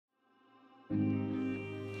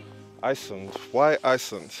Iceland. Why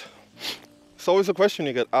Iceland? It's always a question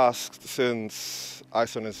you get asked since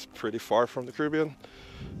Iceland is pretty far from the Caribbean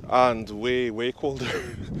and way, way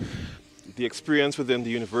colder. The experience within the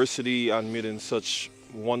university and meeting such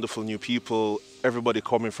wonderful new people, everybody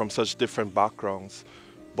coming from such different backgrounds,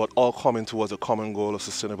 but all coming towards a common goal of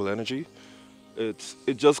sustainable energy.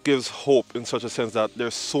 It just gives hope in such a sense that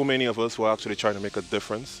there's so many of us who are actually trying to make a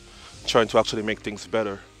difference, trying to actually make things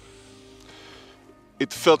better.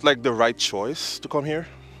 It felt like the right choice to come here,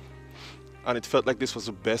 and it felt like this was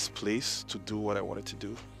the best place to do what I wanted to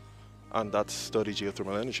do, and that's study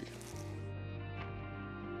geothermal energy.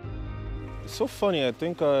 It's so funny, I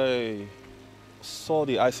think I saw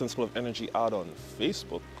the Iceland School of Energy ad on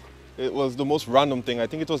Facebook. It was the most random thing. I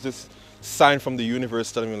think it was this sign from the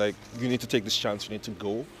universe telling me, like, you need to take this chance, you need to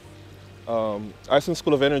go. Iceland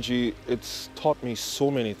School of Energy, it's taught me so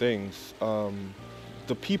many things.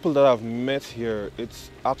 The people that I've met here, it's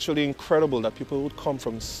actually incredible that people would come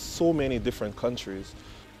from so many different countries.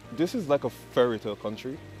 This is like a fairy tale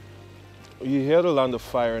country. You hear the land of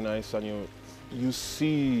fire and ice and you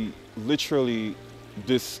see literally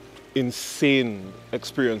this insane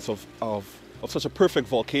experience of such a perfect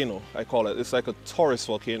volcano, I call it. It's like a tourist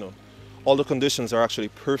volcano. All the conditions are actually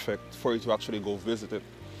perfect for you to actually go visit it.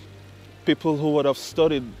 People who would have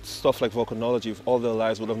studied stuff like volcanology all their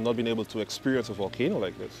lives would have not been able to experience a volcano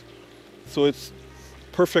like this. So it's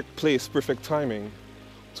perfect place, perfect timing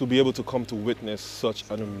to be able to come to witness such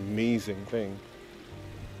an amazing thing.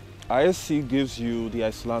 ISC gives you the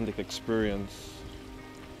Icelandic experience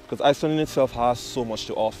because Iceland in itself has so much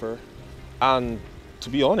to offer. And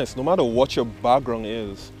to be honest, no matter what your background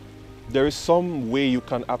is, there is some way you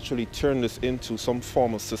can actually turn this into some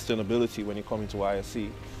form of sustainability when you come into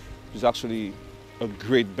ISC. It's actually a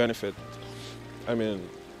great benefit. I mean,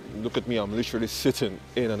 look at me, I'm literally sitting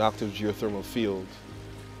in an active geothermal field,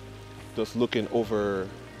 just looking over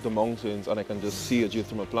the mountains, and I can just see a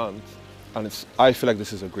geothermal plant. And I feel like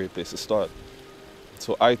this is a great place to start.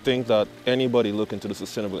 So I think that anybody looking to the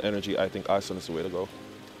sustainable energy, I think Iceland is the way to go.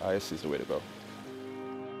 ISC is the way to go.